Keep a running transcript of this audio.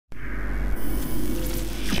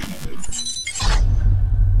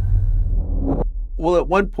Well, at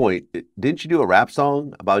one point, didn't you do a rap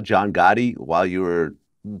song about John Gotti while you were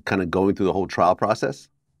kind of going through the whole trial process?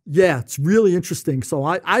 Yeah, it's really interesting. So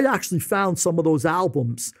I actually found some of those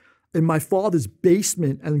albums in my father's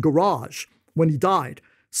basement and garage when he died.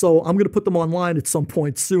 So I'm going to put them online at some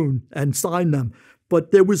point soon and sign them.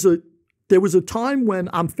 But there was a time when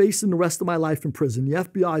I'm facing the rest of my life in prison. The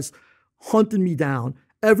FBI's hunting me down.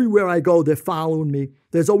 Everywhere I go, they're following me.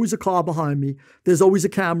 There's always a car behind me. There's always a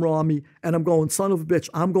camera on me. And I'm going, son of a bitch,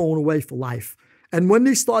 I'm going away for life. And when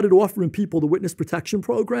they started offering people the witness protection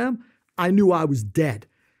program, I knew I was dead.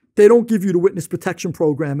 They don't give you the witness protection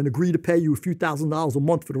program and agree to pay you a few $1,000s a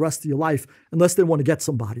month for the rest of your life unless they want to get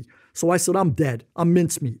somebody. So I said, I'm dead. I'm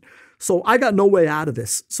mincemeat. So I got no way out of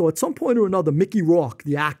this. So at some point or another, Mickey Rourke,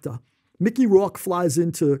 the actor, Mickey Rourke flies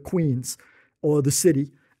into Queens or the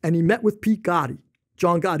city, and he met with Pete Gotti,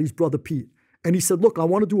 John Gotti's brother Pete. And he said, look, I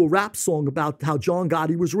want to do a rap song about how John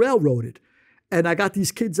Gotti was railroaded. And I got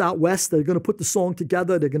these kids out west. They're going to put the song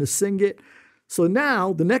together. They're going to sing it. So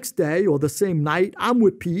now, the next day or the same night, I'm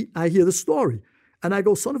with Pete. I hear the story. And I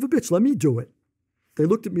go, son of a bitch, let me do it. They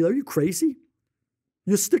looked at me, are you crazy?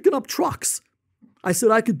 You're sticking up trucks. I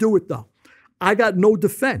said, I could do it, though. I got no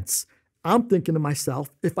defense. I'm thinking to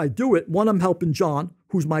myself, if I do it, one, I'm helping John,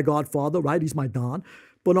 who's my godfather, right? He's my Don.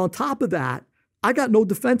 But on top of that, I got no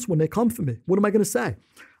defense when they come for me. What am I going to say?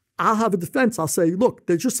 I'll have a defense. I'll say, look,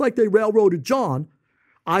 they're just like they railroaded John.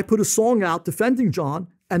 I put a song out defending John,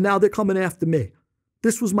 and now they're coming after me.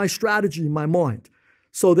 This was my strategy in my mind.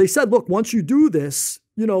 So they said, look, once you do this,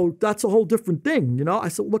 that's a whole different thing. I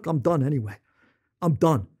said, look, I'm done anyway. I'm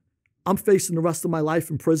done. I'm facing the rest of my life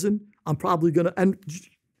in prison. I'm probably going to, and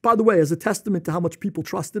by the way, as a testament to how much people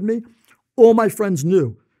trusted me, all my friends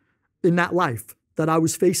knew in that life that I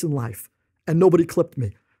was facing life, and nobody clipped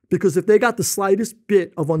me. Because if they got the slightest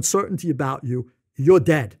bit of uncertainty about you, you're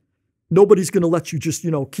dead. Nobody's going to let you just,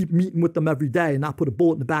 keep meeting with them every day and not put a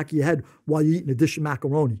bullet in the back of your head while you're eating a dish of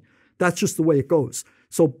macaroni. That's just the way it goes.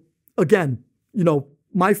 So again,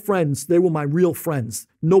 my friends, they were my real friends.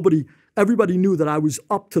 Everybody knew that I was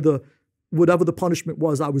up to whatever the punishment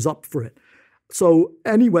was, I was up for it. So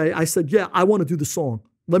anyway, I said, yeah, I want to do the song.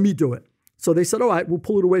 Let me do it. So they said, all right, we'll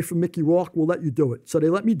pull it away from Mickey Rourke. We'll let you do it. So they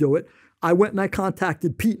let me do it. I went and I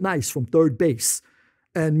contacted Pete Nice from Third Base.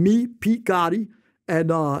 And me, Pete Gotti,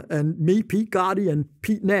 and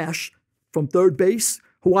Pete Nash from Third Base,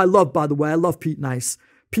 who I love, by the way. I love Pete Nice.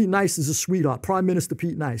 Pete Nice is a sweetheart, Prime Minister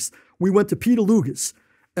Pete Nice. We went to Peter Luger's,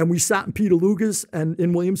 and we sat in Peter Luger's and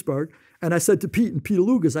in Williamsburg. And I said to Pete and Peter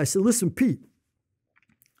Luger's, I said, listen, Pete,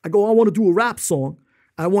 I want to do a rap song.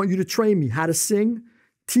 I want you to train me how to sing,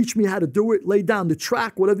 teach me how to do it, lay down the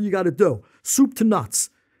track, whatever you got to do. Soup to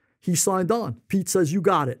nuts. He signed on. Pete says, you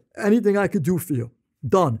got it. Anything I could do for you.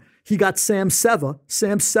 Done. He got Sam Sever.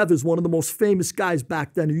 Sam Sever is one of the most famous guys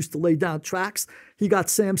back then who used to lay down tracks. He got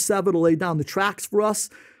Sam Sever to lay down the tracks for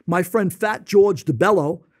us. My friend Fat George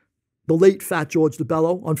DeBello, the late Fat George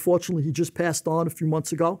DeBello, unfortunately, he just passed on a few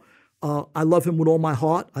months ago. I love him with all my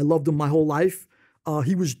heart. I loved him my whole life.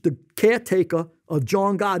 He was the caretaker of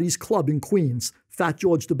John Gotti's club in Queens, Fat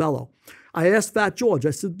George DeBello. I asked Fat George,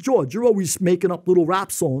 I said, George, you're always making up little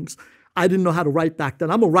rap songs. I didn't know how to write back then.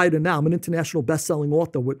 I'm a writer now. I'm an international best-selling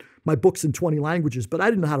author with my books in 20 languages, but I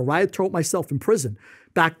didn't know how to write. I wrote myself in prison.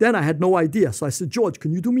 Back then, I had no idea. So I said, George,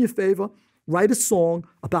 can you do me a favor? Write a song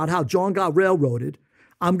about how John got railroaded.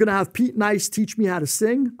 I'm going to have Pete Nice teach me how to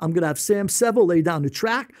sing. I'm going to have Sam Sever lay down the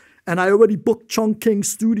track. And I already booked Chung King's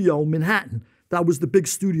studio in Manhattan. That was the big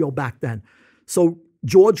studio back then. So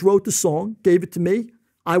George wrote the song, gave it to me.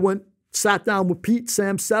 I went, sat down with Pete,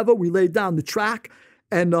 Sam Sever. We laid down the track.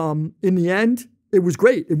 And in the end, it was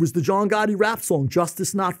great. It was the John Gotti rap song,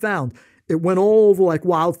 Justice Not Found. It went all over like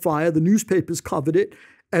wildfire. The newspapers covered it.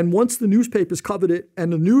 And once the newspapers covered it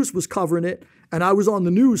and the news was covering it, and I was on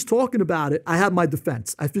the news talking about it, I had my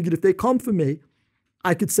defense. I figured if they come for me,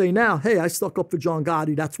 I could say now, hey, I stuck up for John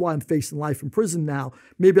Gotti. That's why I'm facing life in prison now.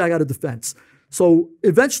 Maybe I got a defense. So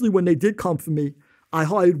eventually when they did come for me, I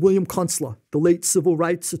hired William Kunstler, the late civil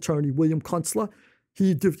rights attorney, William Kunstler.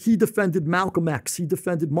 He defended Malcolm X. He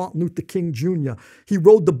defended Martin Luther King Jr. He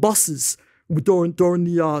rode the buses during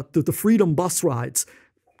the Freedom bus rides.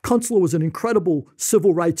 Kunstler was an incredible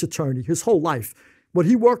civil rights attorney his whole life. But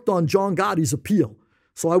he worked on John Gotti's appeal.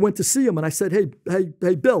 So I went to see him and I said,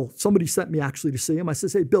 hey, Bill, somebody sent me actually to see him. I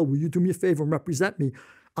said, hey, Bill, will you do me a favor and represent me?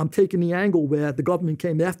 I'm taking the angle where the government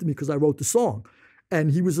came after me because I wrote the song.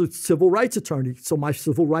 And he was a civil rights attorney. So my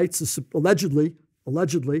civil rights is allegedly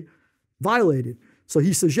violated. So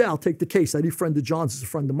he says, yeah, I'll take the case. Any friend of John's is a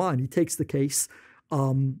friend of mine. He takes the case.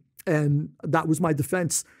 And that was my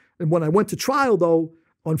defense. And when I went to trial, though,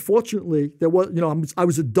 Unfortunately, there was, I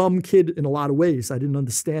was a dumb kid in a lot of ways. I didn't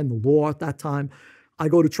understand the law at that time. I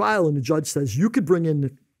go to trial and the judge says, you could bring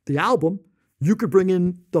in the album, you could bring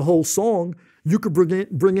in the whole song, you could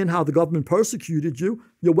bring in how the government persecuted you.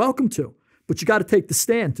 You're welcome to, but you got to take the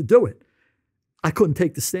stand to do it. I couldn't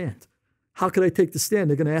take the stand. How could I take the stand?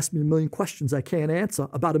 They're going to ask me a million questions I can't answer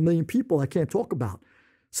about a million people I can't talk about.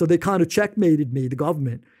 So they kind of checkmated me, the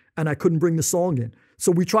government, and I couldn't bring the song in.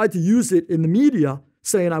 So we tried to use it in the media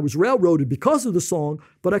saying I was railroaded because of the song,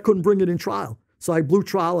 but I couldn't bring it in trial. So I blew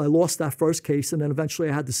trial. I lost that first case, and then eventually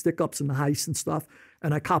I had the stick-ups and the heists and stuff,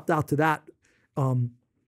 and I copped out to that.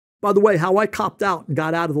 By the way, how I copped out and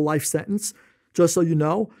got out of the life sentence, just so you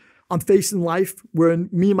know, I'm facing life.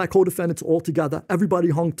 Me and my co-defendants all together. Everybody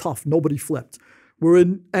hung tough. Nobody flipped. We're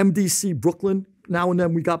in MDC, Brooklyn. Now and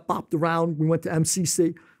then we got bopped around. We went to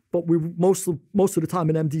MCC, but we were most of the time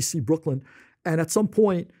in MDC, Brooklyn. And at some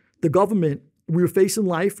point, the government, we were facing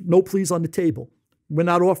life, no pleas on the table. We're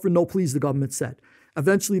not offering no pleas, the government said.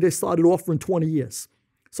 Eventually, they started offering 20 years.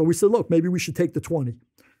 So we said, look, maybe we should take the 20.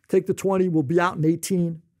 Take the 20, we'll be out in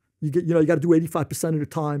 18. You got to do 85% of the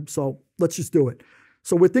time, so let's just do it.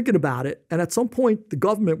 So we're thinking about it, and at some point, the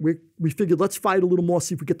government, we figured, let's fight a little more,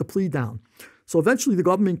 see if we get the plea down. So eventually, the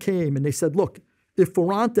government came, and they said, look, if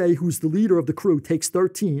Ferrante, who's the leader of the crew, takes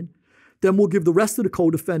 13, then we'll give the rest of the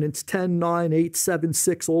co-defendants 10, 9, 8, 7,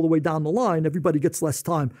 6, all the way down the line. Everybody gets less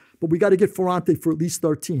time, but we got to get Ferrante for at least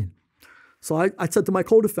 13. So I said to my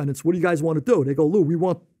co-defendants, what do you guys want to do? They go, Lou, we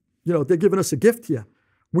want, they're giving us a gift here.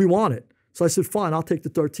 We want it. So I said, fine, I'll take the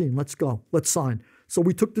 13. Let's go. Let's sign. So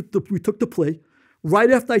we took the plea.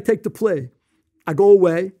 Right after I take the plea, I go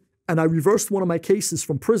away and I reversed one of my cases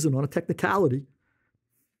from prison on a technicality.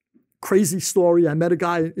 Crazy story. I met a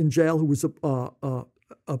guy in jail who was an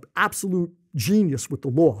absolute genius with the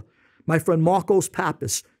law. My friend Marcos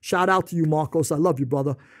Pappas. Shout out to you, Marcos. I love you,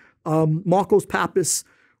 brother. Marcos Pappas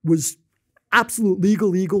was absolute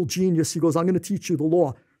legal genius. He goes, I'm going to teach you the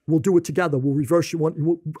law. We'll do it together. We'll reverse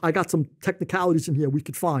you. I got some technicalities in here we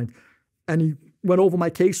could find. And he went over my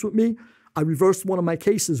case with me. I reversed one of my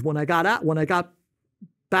cases. When I got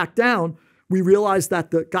back down, we realized that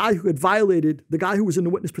the guy who was in the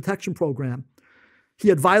witness protection program, he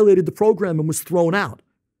had violated the program and was thrown out.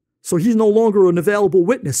 So he's no longer an available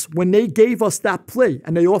witness. When they gave us that plea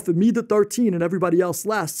and they offered me the 13 and everybody else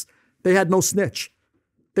less, they had no snitch.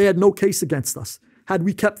 They had no case against us. Had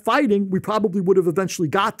we kept fighting, we probably would have eventually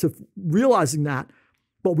got to realizing that,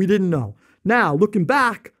 but we didn't know. Now, looking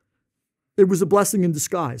back, it was a blessing in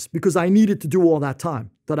disguise because I needed to do all that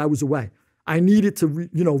time that I was away. I needed to,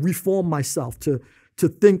 reform myself, to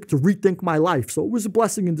rethink my life. So it was a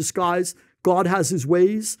blessing in disguise. God has his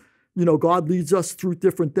ways. God leads us through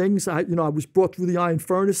different things. I was brought through the iron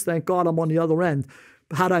furnace. Thank God I'm on the other end.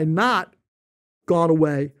 But had I not gone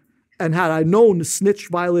away and had I known the snitch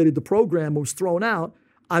violated the program and was thrown out,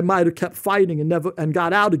 I might have kept fighting and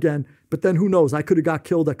got out again. But then who knows? I could have got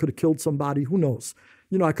killed. I could have killed somebody. Who knows?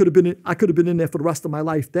 I could have been in there for the rest of my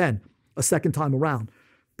life then, a second time around.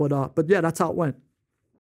 But yeah, that's how it went.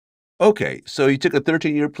 Okay, so you took a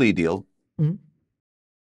 13-year plea deal,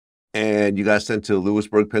 and you got sent to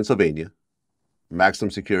Lewisburg, Pennsylvania, maximum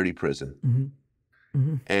security prison.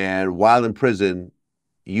 And while in prison,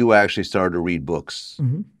 you actually started to read books.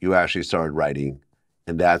 You actually started writing,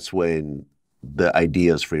 and that's when the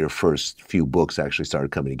ideas for your first few books actually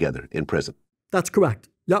started coming together in prison. That's correct.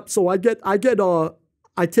 Yep. So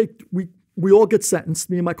we all get sentenced,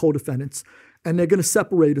 me and my co-defendants, and they're going to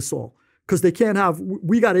separate us all because they can't have,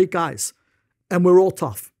 we got 8 guys and we're all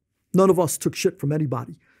tough. None of us took shit from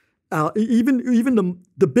anybody. Even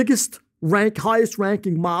the biggest highest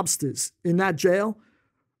ranking mobsters in that jail,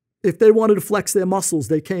 if they wanted to flex their muscles,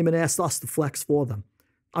 they came and asked us to flex for them.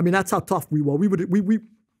 I mean, that's how tough we were.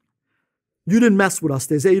 You didn't mess with us.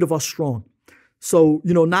 There's 8 of us strong. So,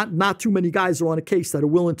 not too many guys are on a case that are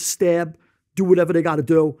willing to stab, do whatever they got to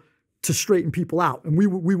do to straighten people out. And we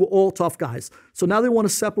were all tough guys. So now they want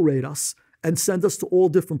to separate us and send us to all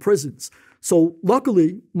different prisons. So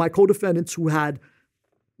luckily, my co-defendants who had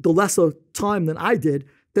the lesser time than I did,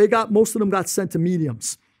 most of them got sent to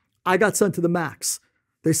mediums. I got sent to the max.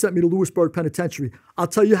 They sent me to Lewisburg Penitentiary. I'll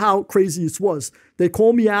tell you how crazy this was. They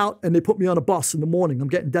called me out and they put me on a bus in the morning. I'm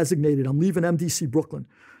getting designated. I'm leaving MDC Brooklyn.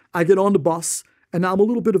 I get on the bus and now I'm a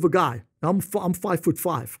little bit of a guy. I'm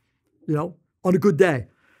 5'5", on a good day.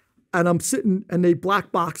 And I'm sitting and they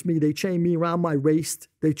black box me. They chain me around my waist.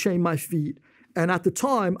 They chain my feet. And at the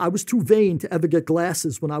time, I was too vain to ever get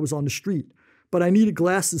glasses when I was on the street. but I needed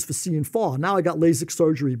glasses for seeing far. Now I got LASIK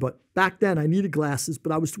surgery, but back then I needed glasses,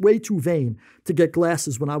 but I was way too vain to get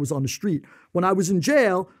glasses when I was on the street. When I was in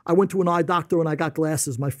jail, I went to an eye doctor and I got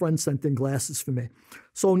glasses. My friend sent in glasses for me.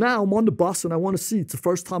 So now I'm on the bus and I want to see. It's the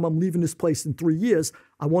first time I'm leaving this place in 3 years.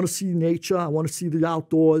 I want to see nature. I want to see the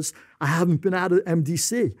outdoors. I haven't been out of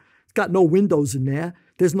MDC. It's got no windows in there.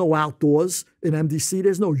 There's no outdoors in MDC.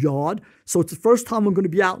 There's no yard. So it's the first time I'm going to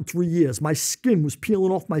be out in 3 years. My skin was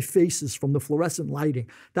peeling off my faces from the fluorescent lighting.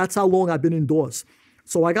 That's how long I've been indoors.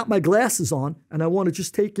 So I got my glasses on and I want to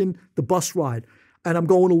just take in the bus ride. And I'm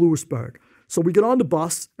going to Lewisburg. So we get on the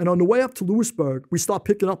bus, and on the way up to Lewisburg, we start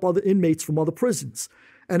picking up other inmates from other prisons.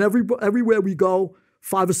 And everywhere we go,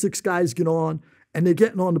 5 or 6 guys get on, and they're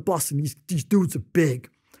getting on the bus, and these dudes are big.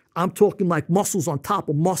 I'm talking like muscles on top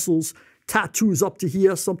of muscles, tattoos up to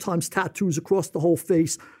here, sometimes tattoos across the whole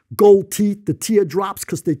face, gold teeth, the teardrops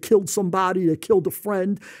because they killed somebody, they killed a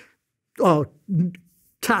friend,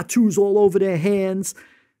 tattoos all over their hands.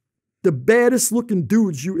 The baddest looking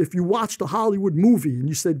dudes, if you watched a Hollywood movie and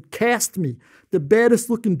you said, cast me, the baddest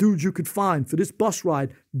looking dudes you could find for this bus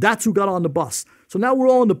ride, that's who got on the bus. So now we're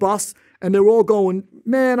all on the bus and they're all going,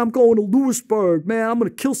 man, I'm going to Lewisburg. Man, I'm going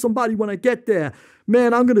to kill somebody when I get there.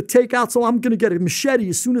 Man, I'm going to take out, so I'm going to get a machete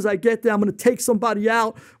as soon as I get there. I'm going to take somebody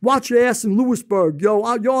out. Watch your ass in Lewisburg. Yo,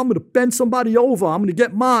 I'm going to bend somebody over. I'm going to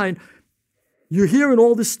get mine. You're hearing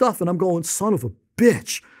all this stuff and I'm going, son of a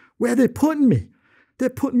bitch, where are they putting me? They're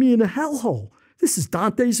putting me in a hellhole. This is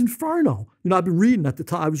Dante's Inferno. You know, I've been reading at the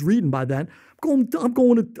time. I was reading by then. I'm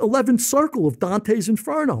going to 11th circle of Dante's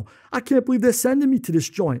Inferno. I can't believe they're sending me to this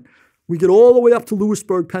joint. We get all the way up to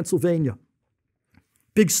Lewisburg, Pennsylvania.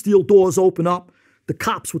 Big steel doors open up. The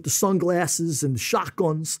cops with the sunglasses and the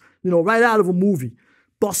shotguns, you know, right out of a movie.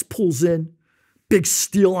 Bus pulls in. Big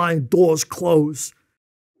steel iron doors close.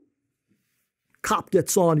 Cop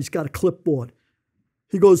gets on. He's got a clipboard.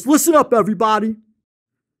 He goes, listen up, everybody.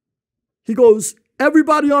 He goes,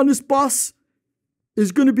 everybody on this bus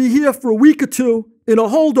is going to be here for a week or two in a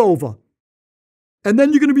holdover. And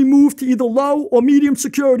then you're going to be moved to either low or medium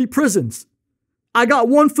security prisons. I got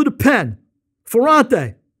one for the pen,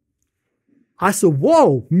 Ferrante. I said,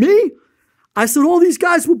 whoa, me? I said, all these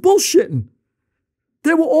guys were bullshitting.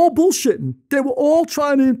 They were all bullshitting. They were all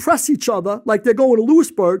trying to impress each other like they're going to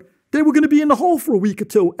Lewisburg. They were going to be in the hole for a week or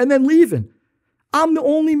two and then leaving. I'm the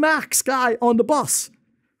only max guy on the bus.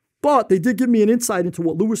 But they did give me an insight into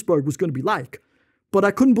what Lewisburg was going to be like. But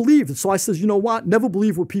I couldn't believe it. So I says, you know what? Never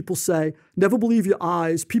believe what people say. Never believe your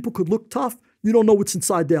eyes. People could look tough. You don't know what's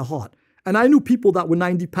inside their heart. And I knew people that were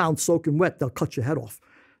 90 pounds soaking wet, they'll cut your head off.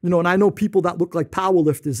 You know, and I know people that look like power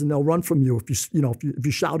lifters and they'll run from you if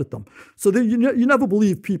you shout at them. So you never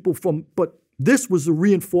believe people from, but this was a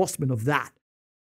reinforcement of that.